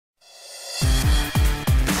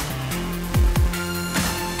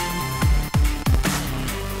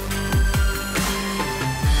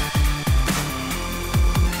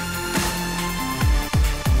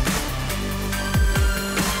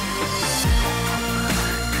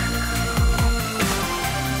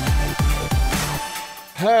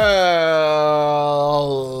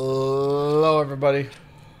Hello, everybody.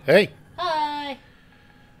 Hey. Hi.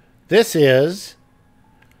 This is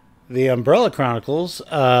the Umbrella Chronicles.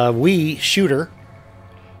 We shooter.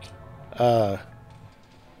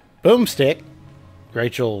 Boomstick,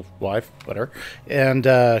 Rachel, wife, whatever, and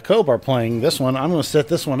Cobe are playing this one. I'm going to set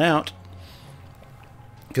this one out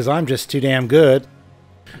because I'm just too damn good.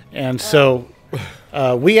 And so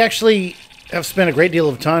we actually have spent a great deal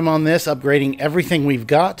of time on this, upgrading everything we've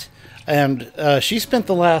got. And she spent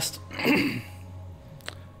the last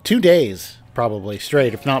 2 days, probably,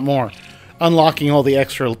 straight, if not more, unlocking all the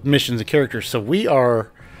extra missions and characters. So we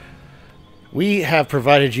have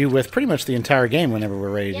provided you with pretty much the entire game whenever we're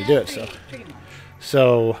ready to do it. Pretty much.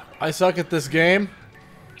 So I suck at this game.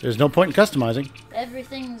 there's no point in customizing.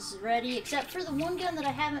 Everything's ready except for the one gun that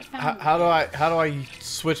I haven't found. How do I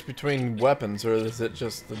switch between weapons, or is it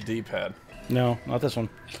just the D-pad? No, not this one.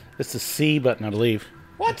 It's the C button, I believe.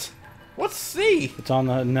 What? What's C? It's on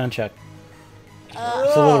the nunchuck. It's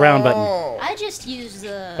a little round button. I just use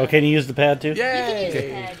the. Oh, can you use the pad too? You can use the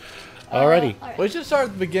Yay! pad. Alrighty. All right. We should start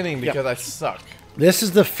at the beginning because I suck. This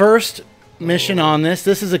is the first mission on this.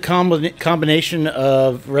 This is a combination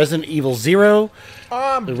of Resident Evil 0,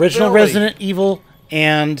 the original Billy. Resident Evil,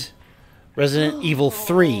 and Resident Evil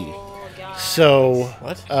 3. Oh, God. So,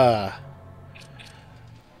 What?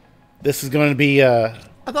 this is going to be, I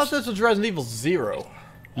thought this was Resident Evil 0.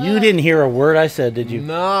 you didn't hear a word I said, did you?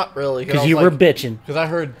 Not really. Because you were bitching. Because I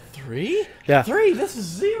heard 3? Yeah. 3? This is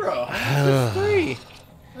 0. This is 3.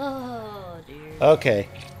 Oh dear. Okay.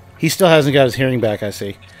 He still hasn't got his hearing back, I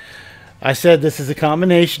see. I said this is a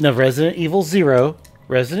combination of Resident Evil 0,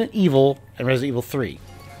 Resident Evil, and Resident Evil 3.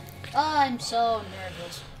 I'm so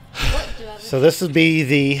nervous. What do I? So this would be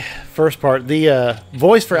the first part. The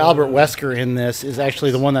voice for Albert Wesker in this is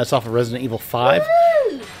actually the one that's off of Resident Evil 5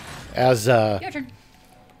 Woo! as Your turn.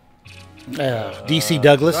 DC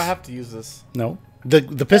Douglas. Do I have to use this? No.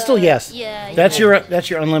 The pistol, yes. Yeah. That's your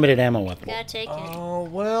unlimited ammo weapon. Gotta take it. Oh,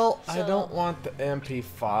 well, I So- don't want the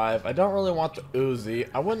MP5. I don't really want the Uzi.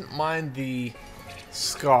 I wouldn't mind the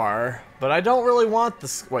Scar, but I don't really want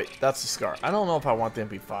the... Wait, that's the Scar. I don't know if I want the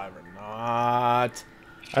MP5 or not.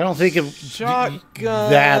 I don't think it's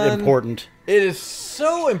Shotgun. that important. It is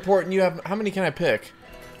so important. You have... How many can I pick?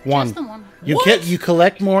 One. Just the one. You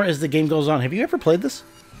collect more as the game goes on. Have you ever played this?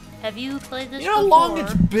 Have you played this? You know how long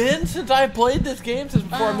it's been since I played this game? Since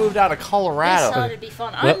before I moved out of This Colorado. thought it'd be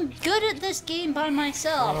fun. Well- I'm good at this game by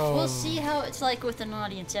myself. We'll see how it's like with an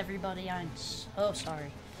audience, everybody. I'm so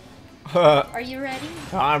sorry. Are you ready?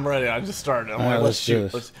 I'm ready. I just started. I'm All right, like, let's let's do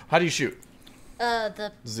shoot. this. How do you shoot?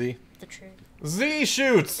 The Z. trick. Z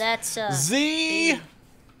shoots. That's Z.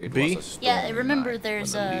 B. Yeah, remember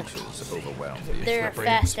there's there are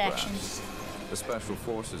fast actions. The Special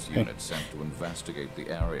Forces unit sent to investigate the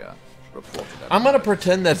area reported that I'm gonna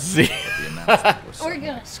pretend that's Z. the announcement was We're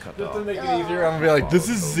gonna cut Just to off. make it easier, I'm gonna be like, this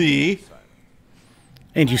is Z.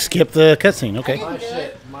 And you skip the cutscene. Okay. didn't do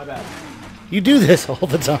it. My bad. You do this all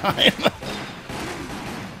the time.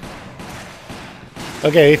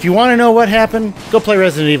 Okay, if you want to know what happened, go play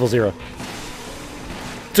Resident Evil 0.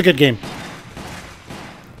 It's a good game.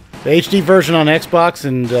 The HD version on Xbox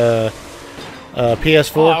and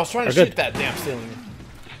PS4 Oh, I was trying are to good. shoot that damn ceiling.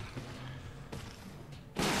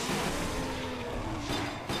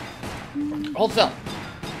 Hold still.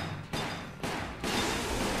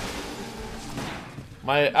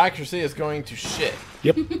 My accuracy is going to shit.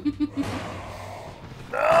 Yep.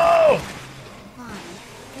 No! Fine.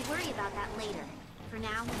 We'll worry about that later. For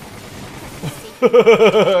now,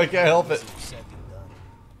 I can't help it.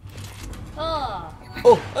 Oh,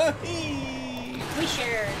 Oh! we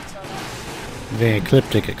share it. So The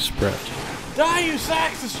Ecliptic Express. Die, you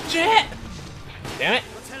sacks of shit! Damn it.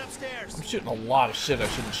 Let's head upstairs. I'm shooting a lot of shit I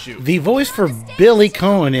shouldn't shoot. The voice for Billy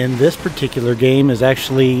Cohen in this particular game is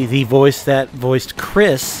actually the voice that voiced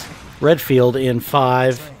Chris Redfield in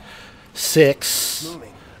 5, 6,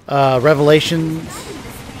 Revelations,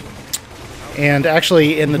 and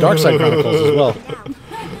actually in the Dark Side Chronicles as well.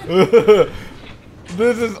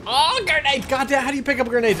 This is... Oh, grenades! Goddamn, how do you pick up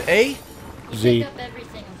grenades? A? Z. pick up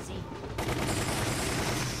everything and see.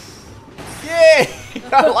 Yay!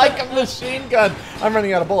 I like a machine gun. I'm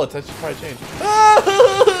running out of bullets. I should probably change.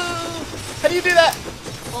 How do you do that?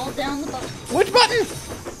 Hold down the button. Which button?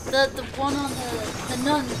 The one on the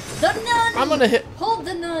nun. The nun. I'm gonna hit... Hold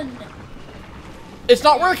the nun. It's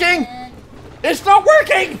not working! And It's not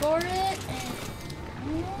working! for it.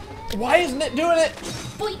 And Why isn't it doing it?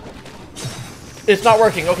 boy. It's not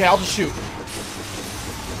working. Okay, I'll just shoot.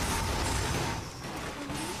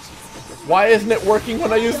 Why isn't it working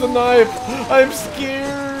when I use the knife? I'm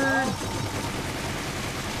scared.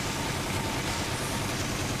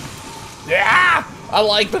 I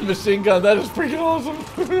like the machine gun. That is pretty awesome.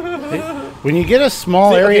 When you get a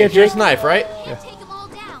small area, okay, here's Jake. knife, right? Take them all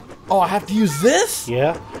down. Oh, I have to use this?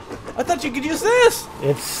 Yeah. I thought you could use this.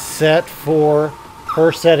 It's set for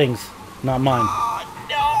her settings, not mine.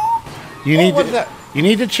 No. You need what's to. that? You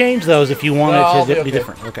need to change those if you want No, it I'll to be be okay.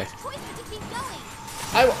 different. Okay. Poison to keep going.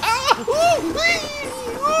 I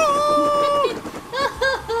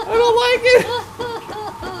don't like it.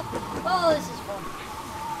 Oh, this is fun.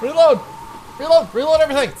 Reload. Reload. Reload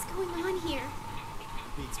everything. What's going on here?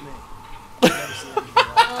 Beats me.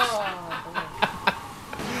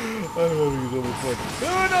 Oh, so much fun.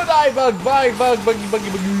 Oh, no, die, bug, buggy, buggy, buggy, buggy,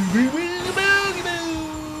 buggy,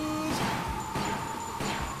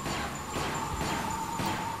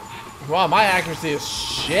 wow, my accuracy is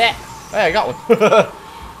shit. Hey, I got one.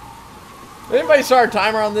 Anybody start a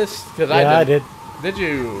timer on this? Because Yeah, I did. Did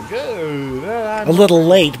you? Good. A little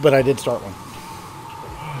late, but I did start one.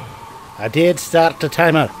 I did start the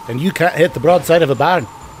timer, and you can't hit the broadside of a barn.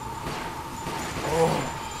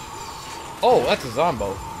 Oh, that's a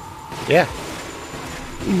zombo. Yeah.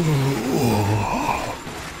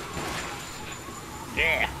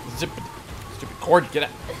 Yeah. Stupid cord, get out.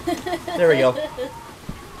 There we go.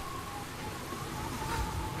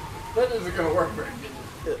 That isn't gonna work very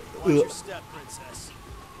good. Watch your step, princess.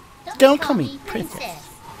 Don't call me princess.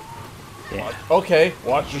 Yeah. Okay,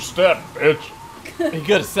 watch your step, bitch. He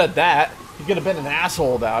could have said that. He could have been an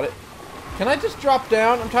asshole about it. Can I just drop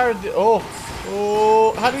down? I'm tired of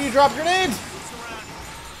oh. How do you drop grenades?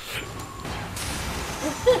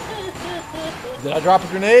 Did I drop a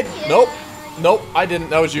grenade? Yeah. Nope. Nope, I didn't.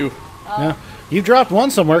 That was you. No. You dropped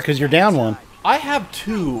one somewhere because you're down one. I have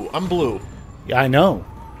 2. I'm blue. Yeah, I know.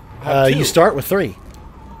 I have 2. You start with 3.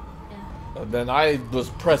 And then I was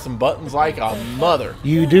pressing buttons like a mother.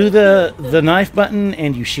 You do the knife button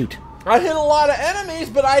and you shoot. I hit a lot of enemies,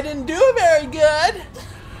 but I didn't do very good.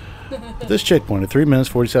 This checkpoint at 3 minutes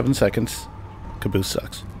 47 seconds. Caboose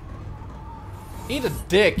sucks. Eat a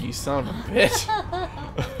dick, you son of a bitch.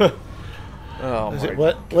 Oh Is my it,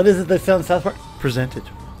 what is it they sell in South Park? Presented.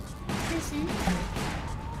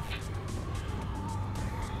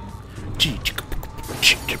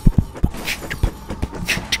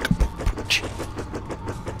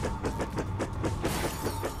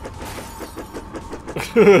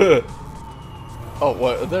 Oh,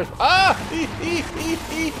 what? There's I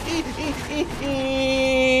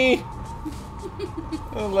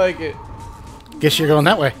like it. Guess you're going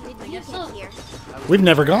that way. Did you get here? We've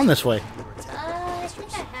never gone this way. I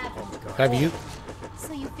think I have. Have you?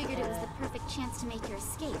 So you figured it was the perfect chance to make your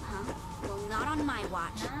escape, huh? Well, not on my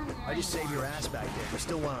watch. I just saved your ass back there. You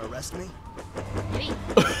still want to arrest me? Maybe.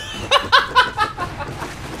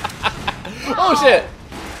 Oh shit!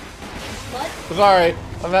 What? Sorry,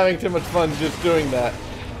 I'm having too much fun just doing that.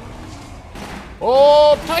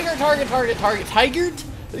 Oh, tiger, target.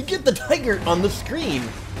 Get the tiger on the screen.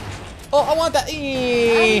 Oh, I want that.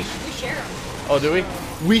 We share them. Oh, do we?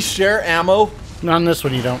 We share ammo. No, on this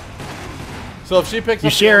one you don't. So if she picks You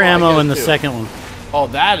up share the I ammo get in it the too. second one. Oh,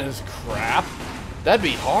 that is crap. That'd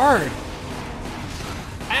be hard.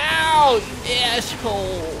 Ow!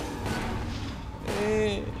 Asshole.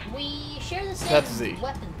 We share the same That's Z.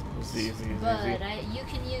 weapons. Z. But you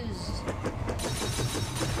can use.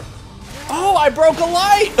 Oh, I broke a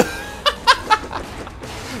light!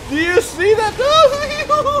 Do you see that?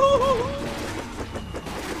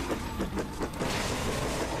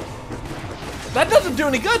 That doesn't do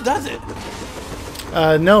any good, does it?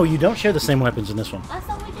 No, you don't share the same weapons in this one. I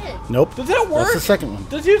thought we did. Nope. Does that work? That's the second one.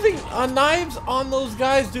 Does using knives on those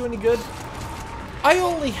guys do any good? I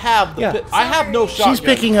only have the. Yeah. I have no shotgun. She's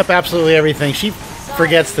picking up absolutely everything. She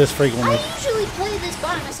forgets this frequently. I usually play this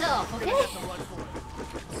by myself, okay?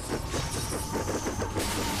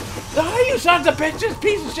 Ah, you sons of bitches,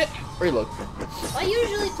 piece of shit. Reload. I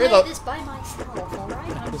usually play Reload. this by myself,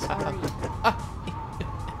 alright? I'm sorry.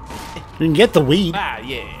 You can get the weed. Ah,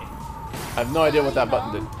 yeah. I have no idea what that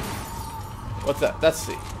button did. What's that? That's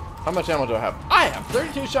C. How much ammo do I have? I have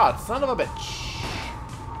 32 shots. Son of a bitch.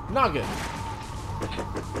 Not good.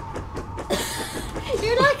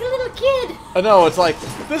 You're like a little kid. I know, it's like,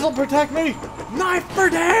 this'll protect me. Knife for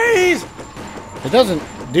days. It doesn't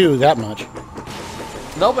do that much.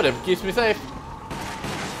 No, but it keeps me safe.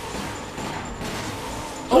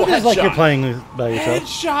 Oh, it's like headshot. you're playing by yourself.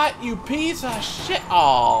 Headshot, you piece of shit.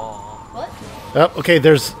 Aw. What? Oh, okay,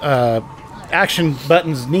 there's action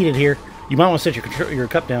buttons needed here. You might want to set your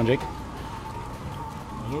cup down, Jake. I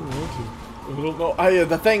don't know.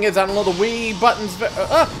 The thing is, I don't know the Wii buttons.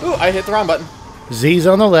 Ooh, I hit the wrong button. Z's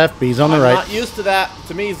on the left, B's on the I'm right. not used to that.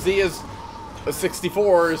 To me, Z is a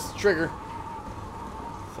 64's trigger.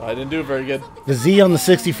 So I didn't do very good. The Z on the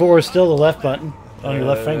 64 is still the left button on your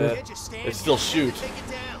left finger. Can't just stand It's still here. shoot. Take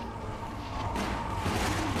it down.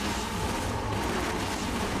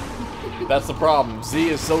 That's the problem. Z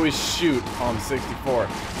is always shoot on 64.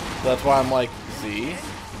 So that's why I'm like, Z?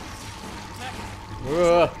 All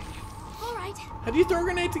right. How do you throw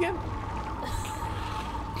grenades again?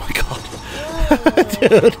 Oh my god.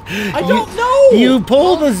 Dude. I don't know! You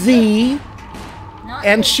pull the Z Not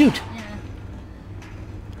and good. shoot. Yeah.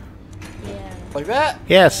 Yeah. Like that?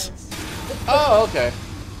 Yes. Oh, okay.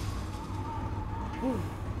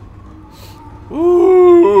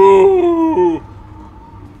 Ooh!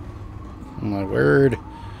 Oh my word.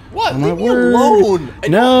 What? Oh my Leave me word. alone! I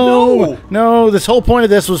No. don't know. No, this whole point of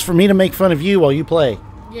this was for me to make fun of you while you play.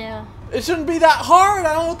 Yeah. It shouldn't be that hard.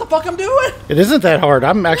 I don't know what the fuck I'm doing. It isn't that hard.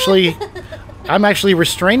 I'm actually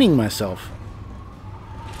restraining myself.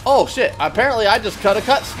 Oh shit! Apparently, I just cut a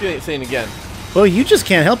cutscene again. Well, you just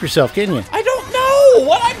can't help yourself, can you? I don't know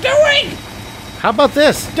what I'm doing. How about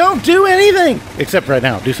this? Don't do anything! Except right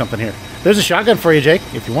now. Do something here. There's a shotgun for you, Jake,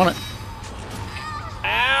 if you want it.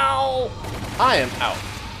 Ow! I am out.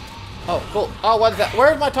 Oh, cool. Oh, what is that?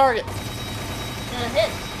 Where's my target? Hit.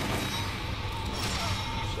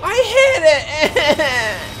 I hit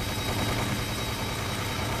it!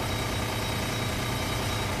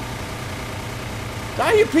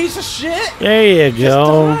 Die, you piece of shit! There you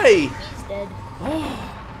go. Just die! He's dead.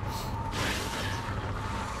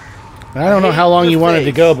 I don't know hate how long the you wanted to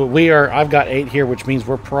face. go, but I've got 8 here, which means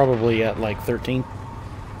we're probably at like 13.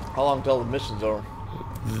 How long till the mission's over?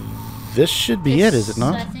 This should be it, is it This,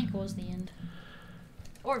 I not? think was the end.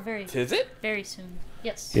 Or very, Is it? very soon.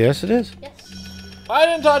 Yes. Yes, it is. Yes. I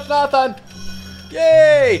didn't touch nothing!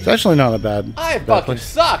 Yay! It's actually not a bad. I bad fucking place.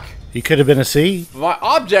 suck! You could have been a C. My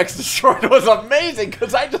objects destroyed was amazing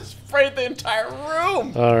because I just sprayed the entire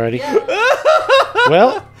room! Alrighty.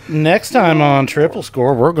 Well, next time on Triple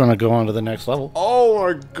Score, we're going to go on to the next level. Oh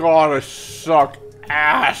my god, I suck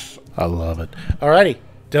ass! I love it. Alrighty.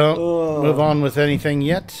 Don't move on with anything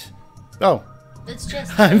yet. Oh, It's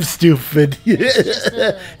just. I'm stupid. It's just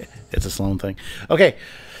It's a Sloan thing. Okay.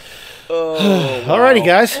 Oh, Alrighty,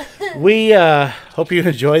 guys. We hope you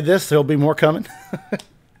enjoyed this. There'll be more coming.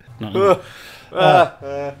 No.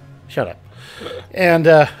 Shut up. And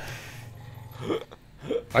I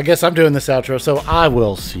guess I'm doing this outro, so I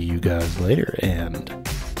will see you guys later. And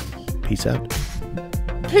peace out.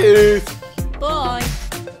 Peace!